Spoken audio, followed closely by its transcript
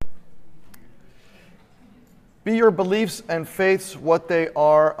Be your beliefs and faiths what they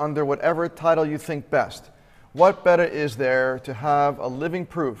are under whatever title you think best. What better is there to have a living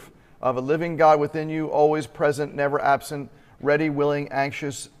proof of a living God within you, always present, never absent, ready, willing,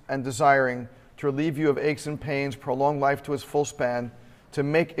 anxious, and desiring to relieve you of aches and pains, prolong life to its full span, to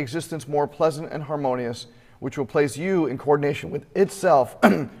make existence more pleasant and harmonious, which will place you in coordination with itself,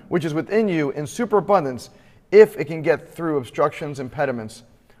 which is within you in superabundance, if it can get through obstructions, impediments,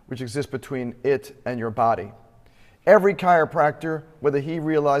 which exist between it and your body. Every chiropractor, whether he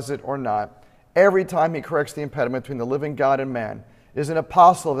realizes it or not, every time he corrects the impediment between the living God and man, is an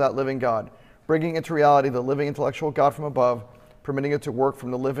apostle of that living God, bringing into reality the living intellectual God from above, permitting it to work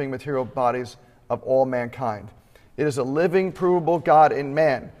from the living material bodies of all mankind. It is a living, provable God in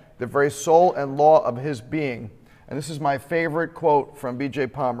man, the very soul and law of his being. And this is my favorite quote from B.J.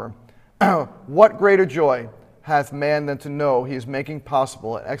 Palmer. What greater joy hath man than to know he is making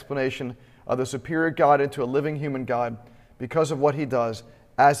possible an explanation of the superior God into a living human God because of what he does,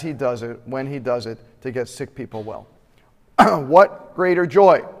 as he does it, when he does it, to get sick people well. What greater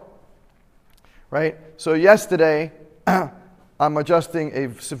joy, right? So yesterday, I'm adjusting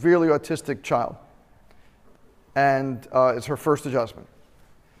a severely autistic child, and it's her first adjustment.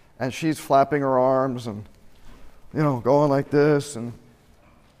 And she's flapping her arms and, going like this, and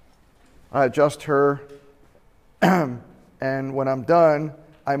I adjust her, and when I'm done,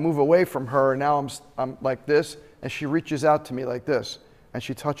 I move away from her, and now I'm like this, and she reaches out to me like this, and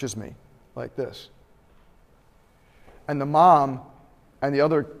she touches me like this. And the mom and the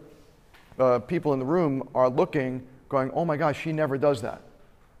other people in the room are looking, going, oh my gosh, she never does that.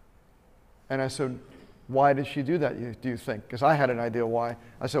 And I said, why did she do that, do you think? Because I had an idea why.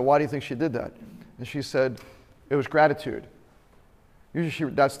 I said, why do you think she did that? And she said, it was gratitude.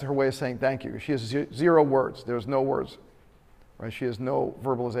 Usually that's her way of saying thank you. She has zero words. There's no words. Right? She has no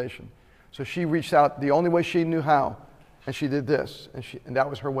verbalization. So she reached out the only way she knew how, and she did this, and that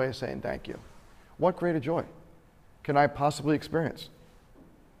was her way of saying thank you. What greater joy can I possibly experience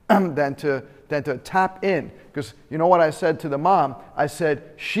than to tap in? Because you know what I said to the mom? I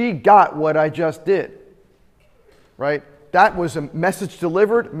said, she got what I just did. Right? That was a message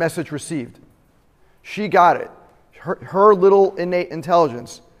delivered, message received. She got it. Her little innate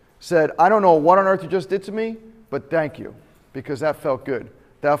intelligence said, I don't know what on earth you just did to me, but thank you. Because that felt good.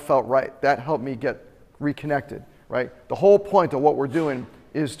 That felt right. That helped me get reconnected, right? The whole point of what we're doing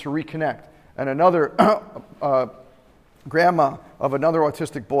is to reconnect. And another grandma of another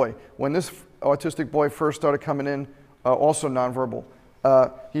autistic boy, when this autistic boy first started coming in, also nonverbal,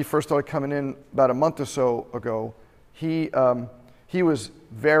 he first started coming in about a month or so ago, he was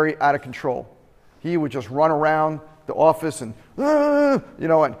very out of control. He would just run around the office and,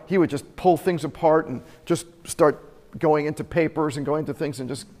 and he would just pull things apart and just start going into papers and going into things and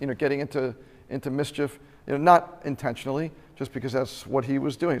just, getting into mischief, not intentionally, just because that's what he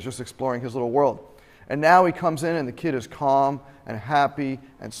was doing. He's just exploring his little world. And now he comes in and the kid is calm and happy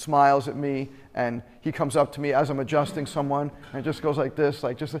and smiles at me, and he comes up to me as I'm adjusting someone and just goes like this,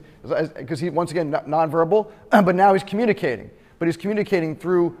 because he, once again, nonverbal, but now he's communicating. But he's communicating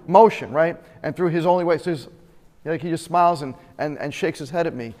through motion, right? And through his only way. So he just smiles and shakes his head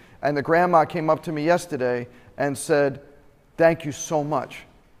at me. And the grandma came up to me yesterday and said, thank you so much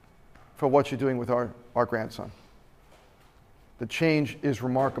for what you're doing with our grandson. The change is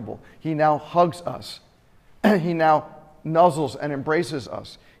remarkable. He now hugs us. He now nuzzles and embraces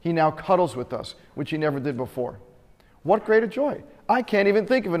us. He now cuddles with us, which he never did before. What greater joy. I can't even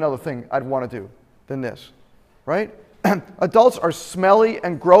think of another thing I'd want to do than this, right? Adults are smelly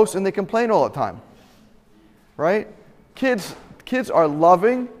and gross and they complain all the time, right? Kids are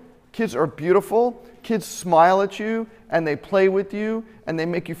loving. Kids are beautiful. Kids smile at you and they play with you and they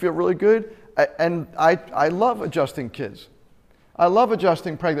make you feel really good. And I love adjusting kids. I love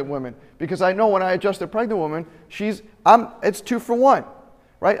adjusting pregnant women because I know when I adjust a pregnant woman, it's 2 for 1,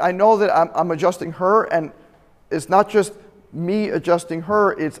 right? I know that I'm adjusting her, and it's not just me adjusting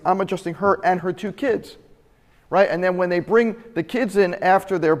her, I'm adjusting her and her 2 kids, right? And then when they bring the kids in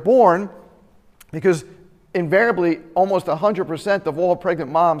after they're born, because invariably almost 100% of all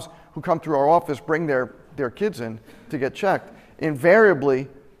pregnant moms who come through our office bring their kids in to get checked, invariably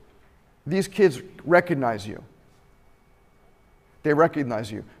these kids recognize you. They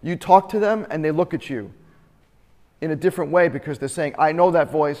recognize you. You talk to them and they look at you in a different way because they're saying, I know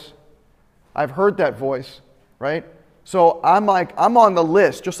that voice. I've heard that voice, right? So I'm on the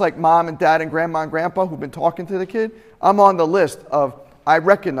list, just like mom and dad and grandma and grandpa who've been talking to the kid. I'm on the list of, I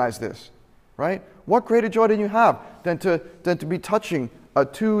recognize this, right? What greater joy do you have than to be touching a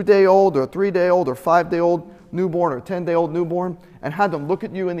 2-day-old or 3-day-old or 5-day-old newborn or 10-day-old newborn and have them look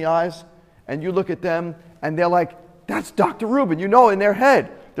at you in the eyes and you look at them, and they're like, that's Dr. Rubin. You know, in their head,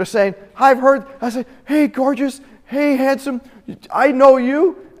 they're saying, I've heard. I say, hey, gorgeous. Hey, handsome. I know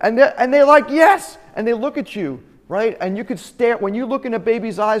you. And they're like, yes. And they look at you, right? And you could stare. When you look in a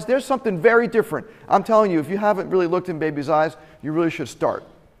baby's eyes, there's something very different. I'm telling you, if you haven't really looked in baby's eyes, you really should start.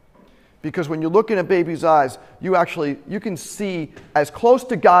 Because when you look in a baby's eyes, you can see as close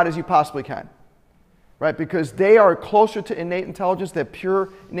to God as you possibly can. Right? Because they are closer to innate intelligence, they're pure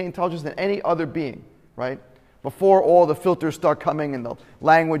innate intelligence than any other being. Right? Before all the filters start coming and the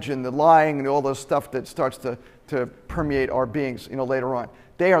language and the lying and all the stuff that starts to permeate our beings, later on.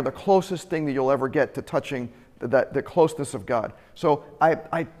 They are the closest thing that you'll ever get to touching the closeness of God. So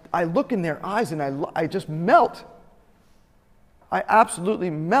I look in their eyes and I just melt. I absolutely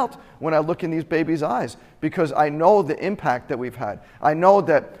melt when I look in these babies' eyes because I know the impact that we've had. I know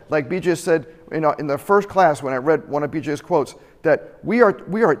that, like BJ said in the first class when I read one of BJ's quotes, that we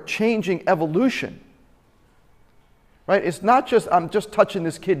are changing evolution. Right? It's not just, I'm just touching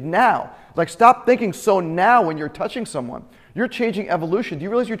this kid now. Like, stop thinking so now when you're touching someone. You're changing evolution. Do you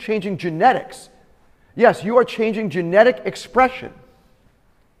realize you're changing genetics? Yes, you are changing genetic expression.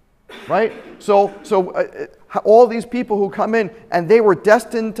 Right? So all these people who come in and they were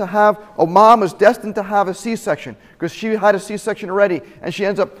destined to have, a mom was destined to have a C-section because she had a C-section already and she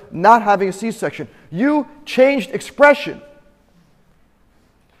ends up not having a C-section. You changed expression.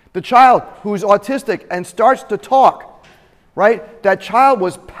 The child who's autistic and starts to talk, right? That child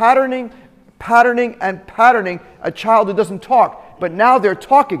was patterning a child who doesn't talk, but now they're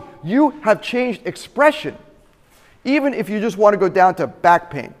talking. You have changed expression. Even if you just want to go down to back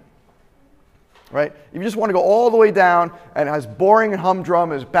pain. Right? If you just want to go all the way down and as boring and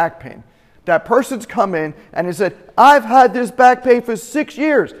humdrum as back pain. That person's come in and he said, I've had this back pain for 6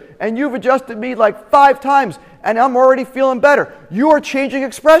 years and you've adjusted me like 5 times and I'm already feeling better. You are changing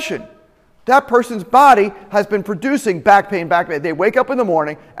expression. That person's body has been producing back pain. They wake up in the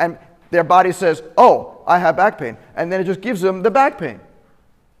morning and their body says, oh, I have back pain. And then it just gives them the back pain.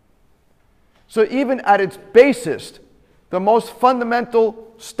 So even at its basest, the most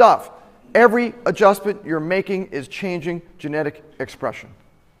fundamental stuff, every adjustment you're making is changing genetic expression.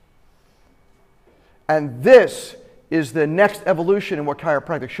 And this is the next evolution in what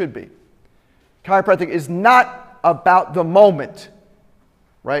chiropractic should be. Chiropractic is not about the moment,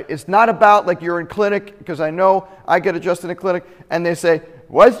 right? It's not about like you're in clinic, because I know I get adjusted in clinic, and they say,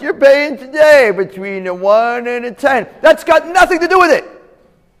 what's your pain today between a 1 and a 10? That's got nothing to do with it.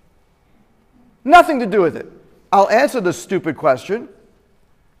 Nothing to do with it. I'll answer the stupid question,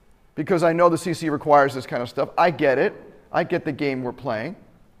 because I know the CC requires this kind of stuff. I get it. I get the game we're playing,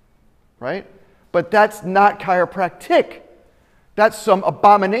 right? But that's not chiropractic. That's some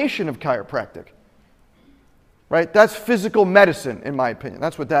abomination of chiropractic, right? That's physical medicine, in my opinion.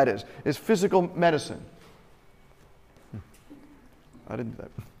 That's what that is. It's physical medicine. I didn't do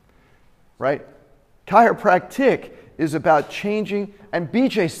that. Right? Chiropractic is about changing, and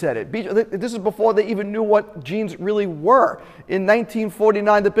BJ said it. This is before they even knew what genes really were. In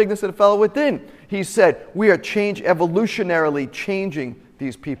 1949, The Bigness of the Fellow Within, he said, we are evolutionarily changing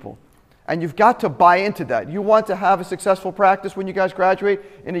these people. And you've got to buy into that. You want to have a successful practice when you guys graduate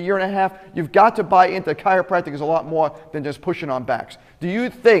in a year and a half, you've got to buy into chiropractic is a lot more than just pushing on backs. Do you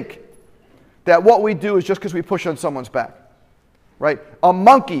think that what we do is just because we push on someone's back? Right? A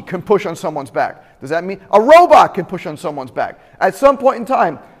monkey can push on someone's back. Does that mean a robot can push on someone's back? At some point in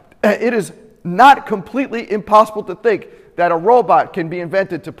time, it is not completely impossible to think that a robot can be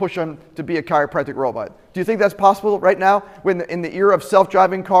invented to push on to be a chiropractic robot. Do you think that's possible right now? When in the era of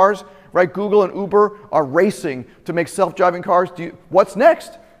self-driving cars, right? Google and Uber are racing to make self-driving cars. What's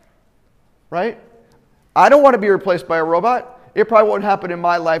next? Right? I don't want to be replaced by a robot. It probably won't happen in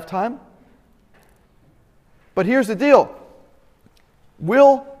my lifetime. But here's the deal.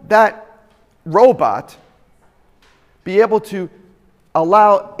 Will that robot be able to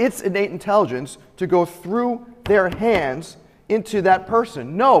allow its innate intelligence to go through their hands into that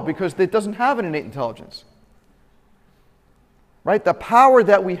person? No, because it doesn't have an innate intelligence. Right? The power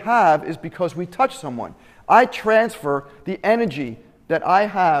that we have is because we touch someone. I transfer the energy that I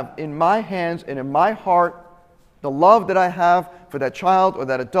have in my hands and in my heart, the love that I have for that child or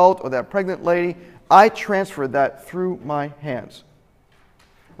that adult or that pregnant lady, I transfer that through my hands.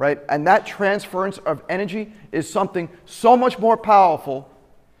 Right? And that transference of energy is something so much more powerful,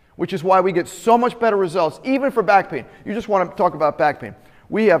 which is why we get so much better results, even for back pain. You just want to talk about back pain.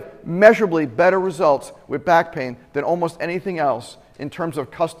 We have measurably better results with back pain than almost anything else in terms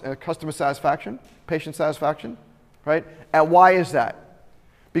of customer satisfaction, patient satisfaction, right? And why is that?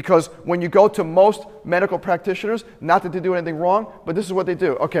 Because when you go to most medical practitioners, not that they do anything wrong, but this is what they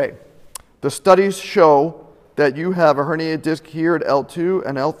do. Okay, The studies show that you have a herniated disc here at L2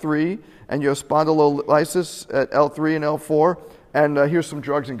 and L3, and you have spondylolysis at L3 and L4, and here's some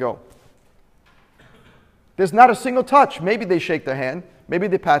drugs and go. There's not a single touch. Maybe they shake their hand. Maybe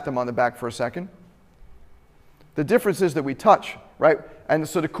they pat them on the back for a second. The difference is that we touch, right? And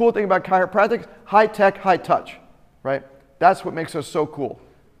so the cool thing about chiropractic, high tech, high touch, right? That's what makes us so cool.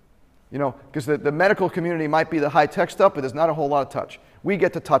 You know, because the medical community might be the high tech stuff, but there's not a whole lot of touch. We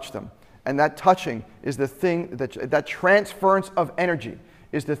get to touch them. And that touching is the thing, that transference of energy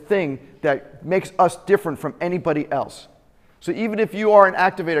is the thing that makes us different from anybody else. So even if you are an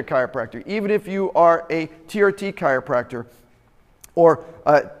activated chiropractor, even if you are a TRT chiropractor, or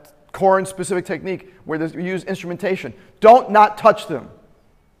a Corin-specific technique where you use instrumentation, don't not touch them.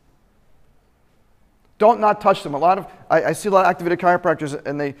 Don't not touch them. I see a lot of activated chiropractors,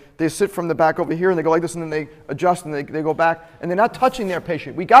 and they sit from the back over here, and they go like this, and then they adjust, and they go back, and they're not touching their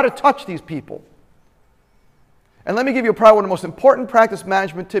patient. We got to touch these people. And let me give you probably one of the most important practice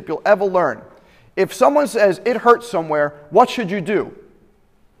management tip you'll ever learn. If someone says it hurts somewhere, what should you do?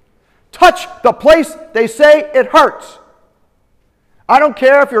 Touch the place they say it hurts. I don't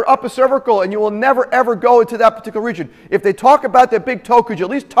care if you're upper cervical and you will never ever go into that particular region. If they talk about their big toe, could you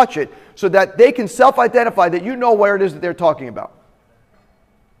at least touch it so that they can self-identify that you know where it is that they're talking about?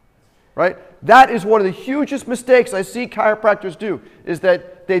 Right? That is one of the hugest mistakes I see chiropractors do, is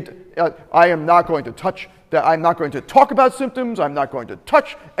that I am not going to touch, that I'm not going to talk about symptoms, I'm not going to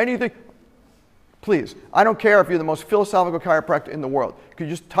touch anything. Please, I don't care if you're the most philosophical chiropractor in the world. Could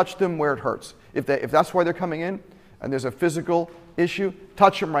you just touch them where it hurts? If that's why they're coming in and there's a physical issue,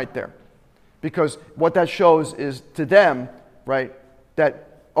 touch them right there. Because what that shows is to them, right,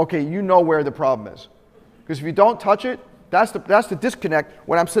 that, okay, you know where the problem is. Because if you don't touch it, that's the disconnect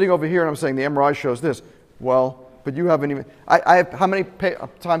when I'm sitting over here and I'm saying the MRI shows this. Well, but you haven't even, how many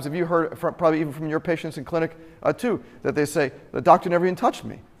times have you heard, probably even from your patients in clinic too, that they say, the doctor never even touched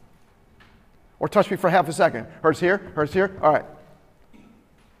me. Or touched me for half a second. Hurts here, all right.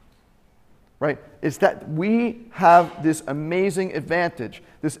 Right? Is that we have this amazing advantage,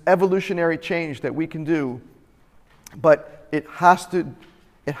 this evolutionary change that we can do, but it has to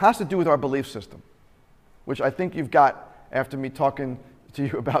do with our belief system, which I think you've got after me talking to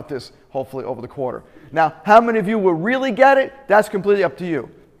you about this, hopefully over the quarter. Now, how many of you will really get it? That's completely up to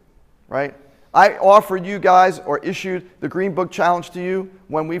you, right? I offered you guys, or issued the Green Book Challenge to you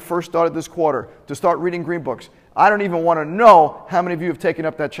when we first started this quarter, to start reading Green Books. I don't even want to know how many of you have taken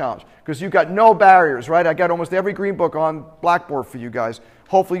up that challenge, because you've got no barriers, right? I got almost every Green Book on Blackboard for you guys.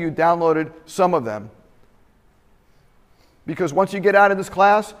 Hopefully you downloaded some of them. Because once you get out of this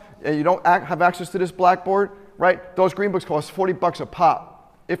class and you don't have access to this Blackboard, right, those Green Books cost $40 a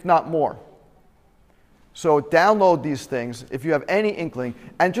pop, if not more. So download these things if you have any inkling,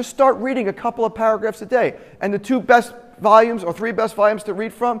 and just start reading a couple of paragraphs a day. And the two best volumes, or three best volumes to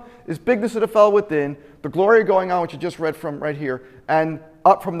read from, is Bigness of the Fellow Within, The Glory Going On, which you just read from right here, and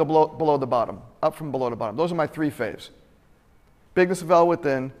Up from Below the Bottom. Up from Below the Bottom. Those are my three faves. Bigness of the Fellow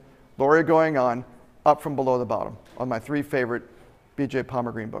Within, Glory Going On, Up from Below the Bottom are my three favorite B.J.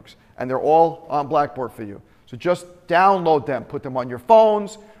 Palmer Green Books. And they're all on Blackboard for you. So just download them. Put them on your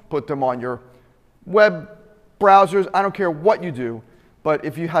phones. Put them on your web browsers. I don't care what you do. But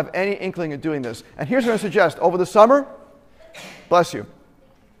if you have any inkling of doing this. And here's what I suggest. Over the summer, bless you.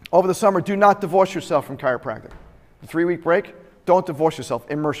 Over the summer, do not divorce yourself from chiropractic. The 3-week break, don't divorce yourself.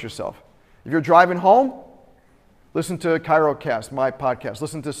 Immerse yourself. If you're driving home, listen to ChiroCast, my podcast.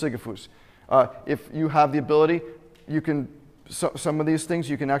 Listen to Sigafus. If you have the ability, you can, some of these things,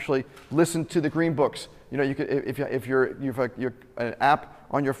 you can actually listen to the Green Books. You know, you can, if you've an app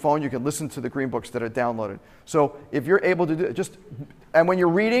on your phone, you can listen to the Green Books that are downloaded. So if you're able to do it, and when you're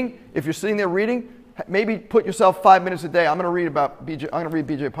reading, if you're sitting there reading, maybe put yourself 5 minutes a day. I'm going to read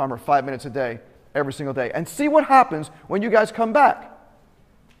B.J. Palmer 5 minutes a day, every single day, and see what happens when you guys come back.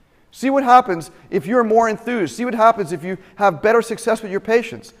 See what happens if you're more enthused. See what happens if you have better success with your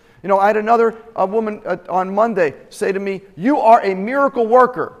patients. You know, I had another woman on Monday say to me, "You are a miracle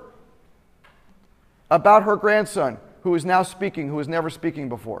worker," about her grandson, who is now speaking, who was never speaking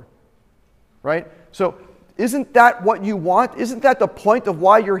before. Right? So isn't that what you want? Isn't that the point of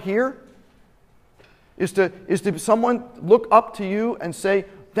why you're here? Is to someone look up to you and say,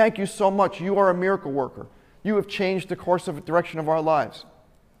 "Thank you so much. You are a miracle worker. You have changed the course of direction of our lives."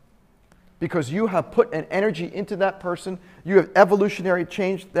 Because you have put an energy into that person, you have evolutionary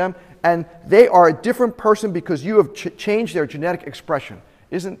changed them, and they are a different person because you have changed their genetic expression.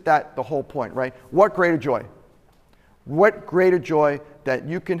 Isn't that the whole point, right? What greater joy? What greater joy that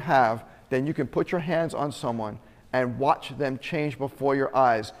you can have than you can put your hands on someone and watch them change before your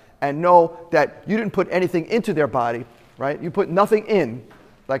eyes. And know that you didn't put anything into their body, right? You put nothing in,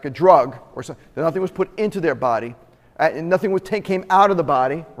 like a drug or something. Nothing was put into their body. And nothing came out of the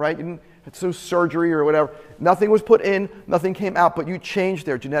body, right? You didn't have to do surgery or whatever. Nothing was put in, nothing came out, but you changed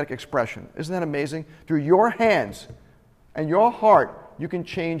their genetic expression. Isn't that amazing? Through your hands and your heart, you can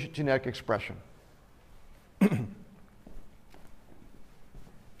change genetic expression.